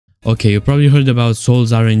Okay, you probably heard about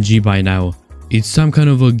Souls RNG by now. It's some kind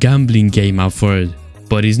of a gambling game, I've heard,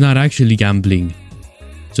 but it's not actually gambling.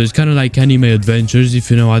 So it's kind of like anime adventures,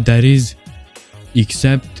 if you know what that is.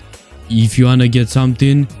 Except if you wanna get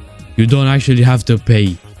something, you don't actually have to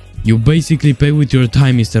pay. You basically pay with your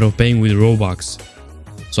time instead of paying with Robux.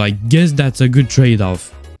 So I guess that's a good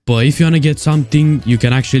trade-off. But if you wanna get something you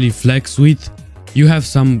can actually flex with, you have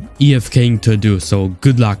some EFKing to do, so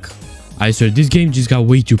good luck. I swear, this game just got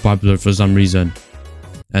way too popular for some reason.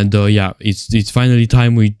 And yeah, it's finally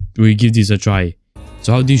time we give this a try.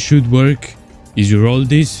 So how this should work is you roll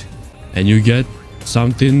this and you get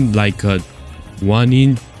something like a 1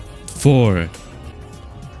 in 4.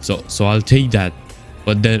 So I'll take that.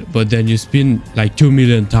 But then you spin like 2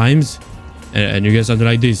 million times and you get something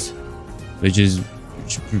like this, which is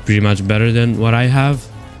pretty much better than what I have.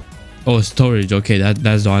 Oh, storage. Okay,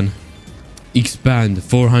 that's on. Expand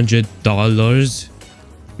 $400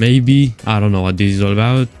 maybe. I don't know what this is all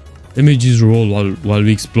about. Let me just roll while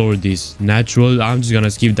we explore this. Natural, I'm just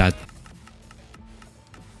gonna skip that.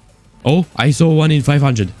 Oh, I saw 1 in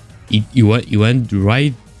 500. You went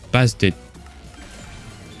right past it.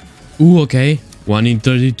 Ooh, okay, 1 in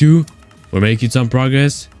 32. We're making some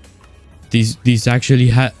progress. This actually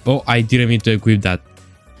had, oh, I didn't mean to equip that.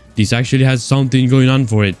 This actually has something going on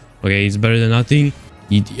for it. Okay, it's better than nothing.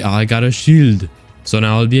 I got a shield, so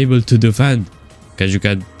now I'll be able to defend, because you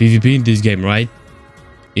can PvP in this game, right?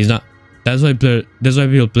 It's not, that's why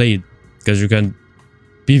people play it, because you can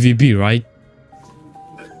PvP, right?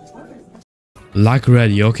 Luck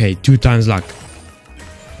ready. Okay, 2 times luck.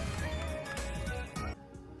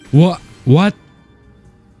 What?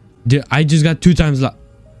 I just got 2 times luck.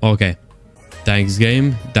 Okay, thanks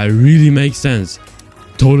game, that really makes sense.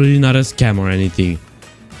 Totally not a scam or anything.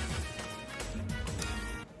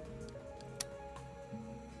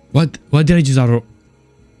 What did I just auto?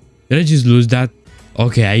 Did I just lose that?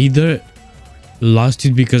 Okay, I either lost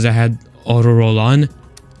it because I had auto roll on,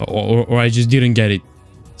 or I just didn't get it.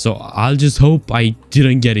 So I'll just hope I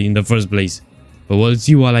didn't get it in the first place. But we'll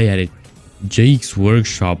see while I had it. Jake's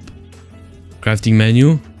workshop. Crafting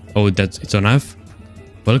menu. Oh, it's on F.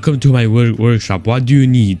 Welcome to my workshop. What do you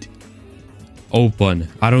need? Open.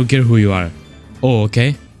 I don't care who you are. Oh,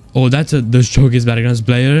 okay. Oh, that's the showcase battlegrounds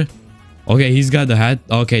player. Okay, he's got the hat.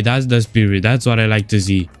 Okay, that's the spirit. That's what I like to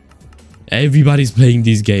see. Everybody's playing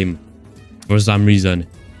this game for some reason.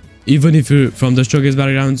 Even if you're from the showcase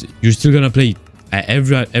battlegrounds, you're still gonna play it.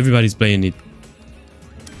 Everybody's playing it.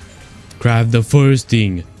 Craft the first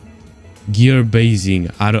thing. Gear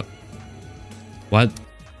basing. I don't... What?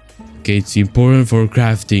 Okay, it's important for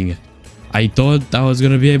crafting. I thought I was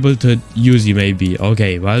gonna be able to use it maybe.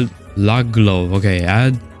 Okay, well, luck glove. Okay,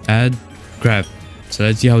 add craft. So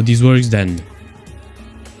let's see how this works then.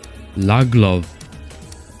 Luck glove.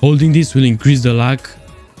 Holding this will increase the luck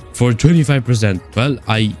for 25%. Well,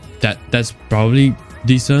 that's probably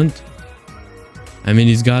decent. I mean,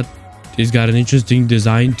 it's got an interesting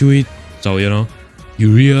design to it. So, you know,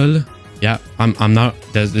 you real. Yeah, I'm not,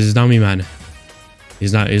 this is not me, man.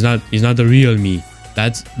 It's not the real me.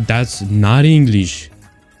 That's not English.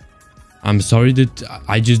 I'm sorry that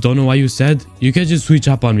I just don't know what you said. You can just switch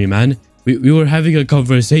up on me, man. We were having a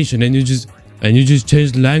conversation and you just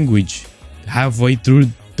changed language halfway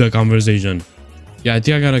through the conversation. Yeah, I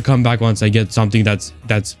think I gotta come back once I get something that's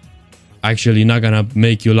actually not gonna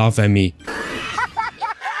make you laugh at me.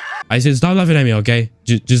 I said stop laughing at me, okay?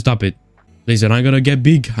 Just stop it. Listen, I'm gonna get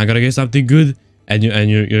big. I'm gonna get something good, and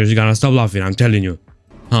you're just gonna stop laughing. I'm telling you.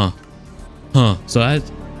 Huh? So that,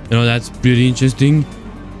 you know, that's pretty interesting.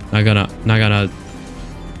 Not gonna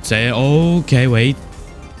say. Okay, wait,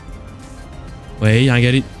 I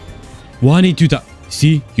get it. 1 in 2 times.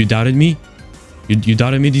 See, you doubted me. You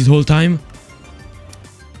doubted me this whole time.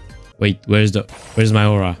 Wait, where's my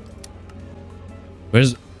aura?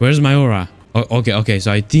 Where's my aura? Oh, okay.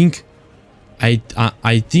 So I think I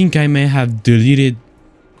may have deleted.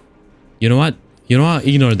 You know what?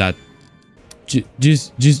 Ignore that.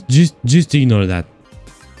 Just ignore that.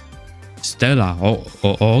 Stella. Oh,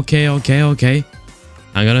 okay. I'm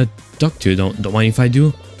gonna talk to you. Don't mind if I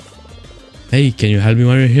do. Hey, can you help me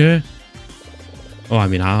while you're here? Oh, I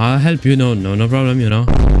mean, I'll help you. No problem, you know.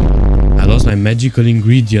 I lost my magical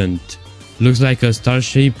ingredient. Looks like a star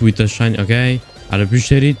shape with a shine. Okay, I'd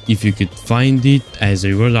appreciate it if you could find it. As a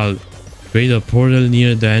reward, I'll create a portal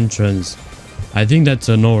near the entrance. I think that's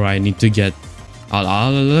an aura I need to get.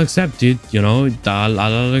 I'll accept it, you know.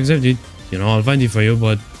 I'll accept it. You know, I'll find it for you,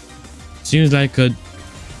 but seems like a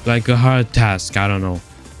hard task. I don't know.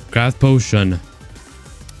 Craft potion.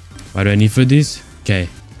 What do I need for this? Okay,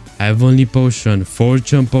 I have only potion.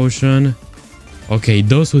 Fortune potion. Okay,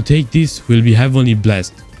 those who take this will be heavenly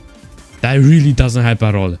blessed. That really doesn't help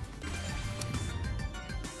at all.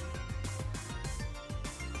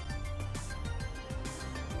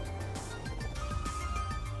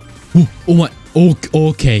 Oh my.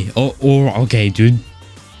 Okay. Okay, dude.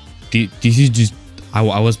 This is just. I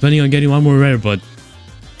was planning on getting one more rare, but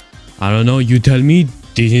I don't know. You tell me.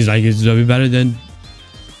 This is like it's gonna be better than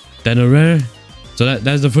a rare. So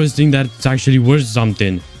that's the first thing that's actually worth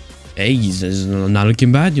something. Hey, it's not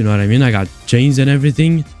looking bad. You know what I mean? I got chains and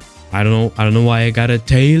everything. I don't know why I got a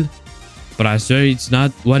tail, but I swear it's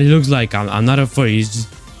not what it looks like. I'm not a furry. It's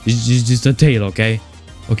just a tail. Okay.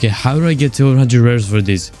 Okay. How do I get 200 rares for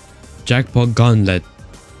this? Jackpot gauntlet.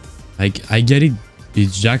 Like I get it,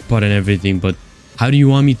 it's jackpot and everything, but how do you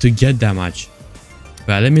want me to get that much?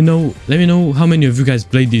 Well, let me know how many of you guys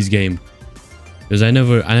played this game, because I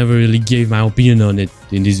never really gave my opinion on it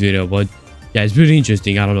in this video. But yeah, it's pretty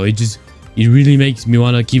interesting. I don't know, it really makes me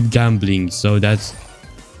want to keep gambling. So that's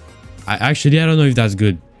I don't know if that's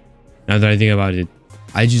good now that I think about it.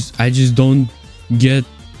 I just don't get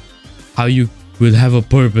how you will have a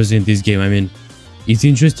purpose in this game. I mean, it's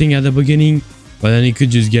interesting at the beginning, but then it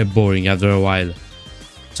could just get boring after a while.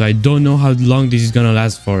 So I don't know how long this is gonna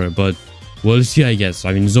last for, but we'll see, I guess.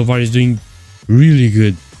 I mean, so far it's doing really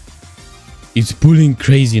good. It's pulling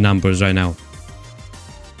crazy numbers right now.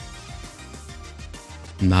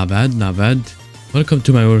 Not bad, not bad. Welcome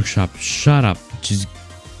to my workshop. Shut up. Just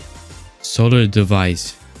solar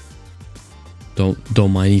device.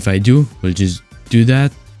 Don't mind if I do. We'll just do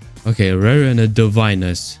that. Okay, rare and a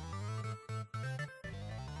divineness.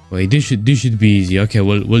 Wait, this should be easy. Okay,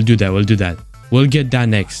 we'll do that. We'll do that. We'll get that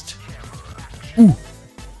next. Ooh.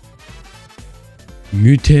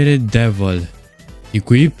 Mutated devil.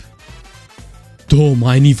 Equip. Don't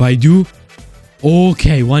mind if I do.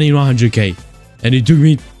 Okay, 1 in 100k. And it took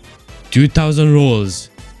me 2000 rolls.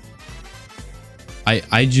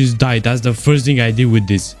 I just died. That's the first thing I did with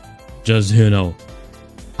this. Just, you know.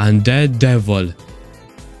 Undead devil.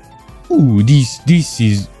 Ooh, this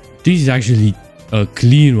is actually a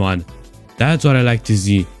clean one. That's what I like to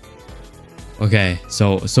see. Okay,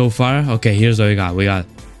 so far, okay, here's what we got.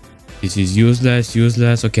 This is useless.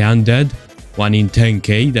 Okay, undead, 1 in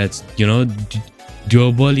 10k. That's, you know,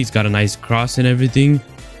 doable. It's got a nice cross and everything.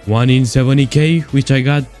 1 in 70k, which I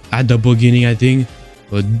got at the beginning, I think.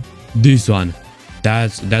 But this one,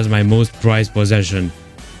 that's my most prized possession.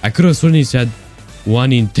 I could have sworn it said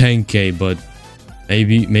 1 in 10k, but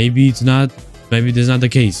maybe it's not. Maybe that's not the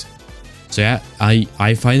case. So yeah,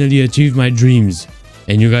 I finally achieved my dreams,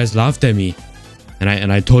 and you guys laughed at me,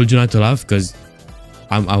 and I told you not to laugh because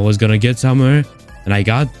I was gonna get somewhere, and I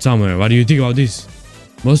got somewhere. What do you think about this?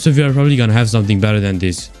 Most of you are probably gonna have something better than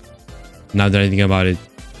this, now that I think about it.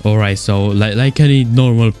 Alright, so like any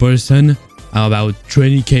normal person, I'm about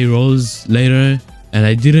 20k rolls later, and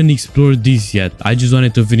I didn't explore this yet. I just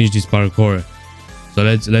wanted to finish this parkour. So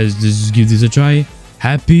let's just give this a try.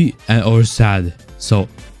 Happy or sad? So,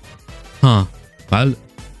 well,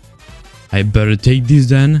 I better take this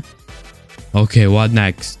then. Okay, what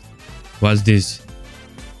next? What's this?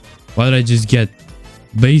 What did I just get?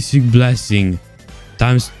 Basic blessing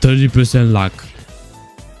times 30% luck.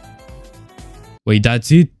 Wait,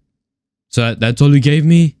 that's it? So that's all you gave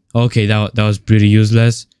me? Okay, that was pretty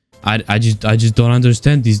useless. I just don't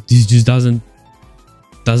understand. This just doesn't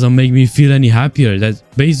make me feel any happier. That's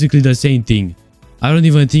basically the same thing. I don't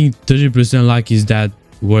even think 30% luck is that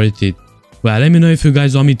worth it. Well, let me know if you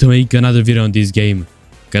guys want me to make another video on this game,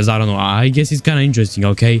 because I don't know, I guess it's kind of interesting.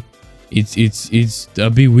 Okay, it's a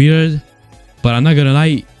bit weird, but I'm not gonna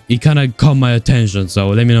lie, it kind of caught my attention. So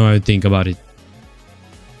let me know what you think about it.